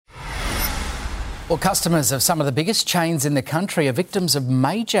Well, customers of some of the biggest chains in the country are victims of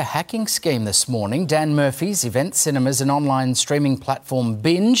major hacking scheme this morning. Dan Murphy's, Event Cinemas and online streaming platform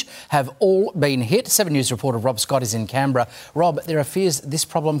Binge have all been hit. 7 News reporter Rob Scott is in Canberra. Rob, there are fears this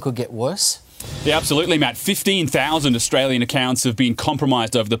problem could get worse. Yeah, absolutely, Matt. 15,000 Australian accounts have been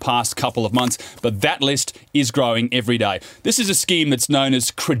compromised over the past couple of months, but that list is growing every day. This is a scheme that's known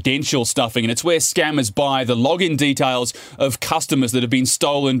as credential stuffing, and it's where scammers buy the login details of customers that have been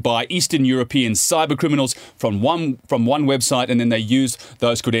stolen by Eastern European cybercriminals from one website, and then they use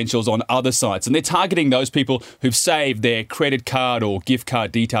those credentials on other sites. And they're targeting those people who've saved their credit card or gift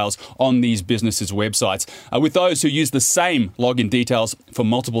card details on these businesses' websites, with those who use the same login details for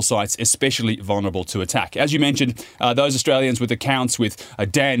multiple sites, especially vulnerable to attack. As you mentioned, those Australians with accounts with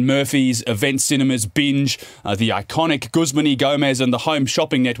Dan Murphy's, Event Cinemas, Binge, the iconic Guzman y Gomez and the home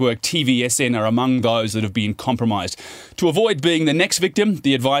shopping network TVSN are among those that have been compromised. To avoid being the next victim,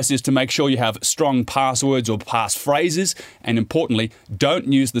 the advice is to make sure you have strong passwords or passphrases, and importantly,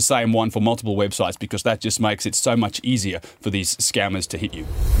 don't use the same one for multiple websites, because that just makes it so much easier for these scammers to hit you.